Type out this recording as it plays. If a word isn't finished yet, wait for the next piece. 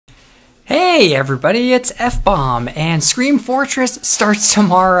Hey everybody, it's F-Bomb, and Scream Fortress starts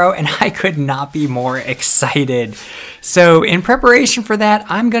tomorrow, and I could not be more excited. So in preparation for that,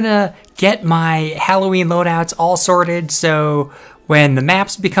 I'm gonna get my Halloween loadouts all sorted, so when the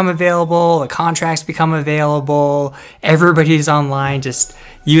maps become available, the contracts become available, everybody's online just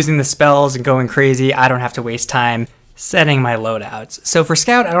using the spells and going crazy, I don't have to waste time setting my loadouts. So for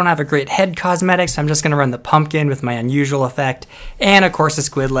Scout, I don't have a great head cosmetic, so I'm just going to run the pumpkin with my unusual effect, and of course the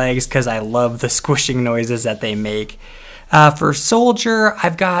squid legs, because I love the squishing noises that they make. For Soldier,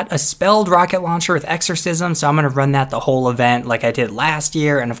 I've got a spelled rocket launcher with exorcism, so I'm going to run that the whole event like I did last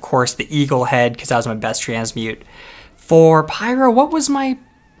year, and of course the eagle head, because that was my best transmute. For Pyro, what was my...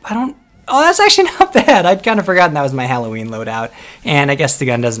 Oh, that's actually not bad. I'd kind of forgotten that was my Halloween loadout, and I guess the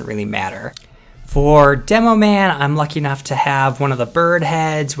gun doesn't really matter. For Demo Man, I'm lucky enough to have one of the bird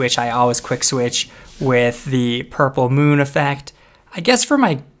heads, which I always quick switch with the purple moon effect. I guess for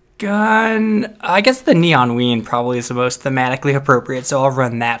my gun, I guess the Neon Ween probably is the most thematically appropriate, so I'll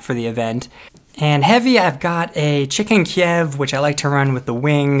run that for the event. And Heavy, I've got a Chicken Kiev, which I like to run with the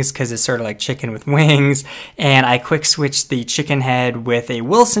wings, because it's sort of like chicken with wings, and I quick switch the chicken head with a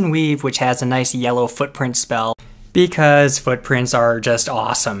Wilson Weave, which has a nice yellow footprint spell, because footprints are just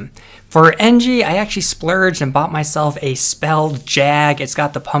awesome. For NG, I actually splurged and bought myself a spelled Jag. It's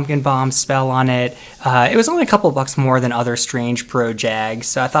got the Pumpkin Bomb spell on it. It was only a couple bucks more than other Strange Pro Jags,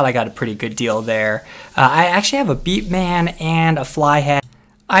 so I thought I got a pretty good deal there. I actually have a Beat Man and a Fly Head,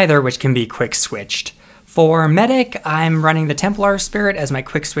 either which can be quick switched. For Medic, I'm running the Templar Spirit as my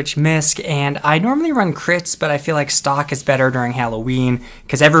quick switch misc, and I normally run crits, but I feel like stock is better during Halloween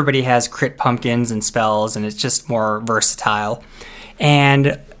because everybody has crit pumpkins and spells, and it's just more versatile.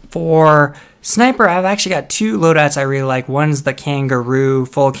 And for Sniper, I've actually got two loadouts I really like. One's the Kangaroo,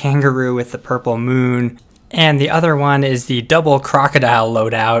 full Kangaroo with the purple moon, and the other one is the double Crocodile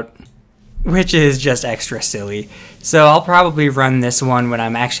loadout, which is just extra silly. So I'll probably run this one when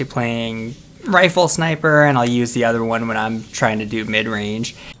I'm actually playing Rifle Sniper, and I'll use the other one when I'm trying to do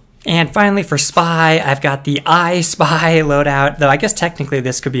mid-range. And finally for Spy, I've got the I Spy loadout, though I guess technically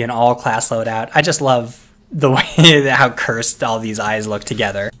this could be an all-class loadout. I just love the way how cursed all these eyes look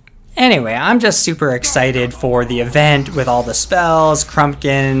together. Anyway, I'm just super excited for the event with all the spells,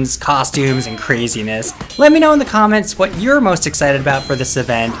 crumpkins, costumes, and craziness. Let me know in the comments what you're most excited about for this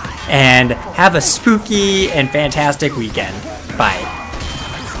event, and have a spooky and fantastic weekend. Bye.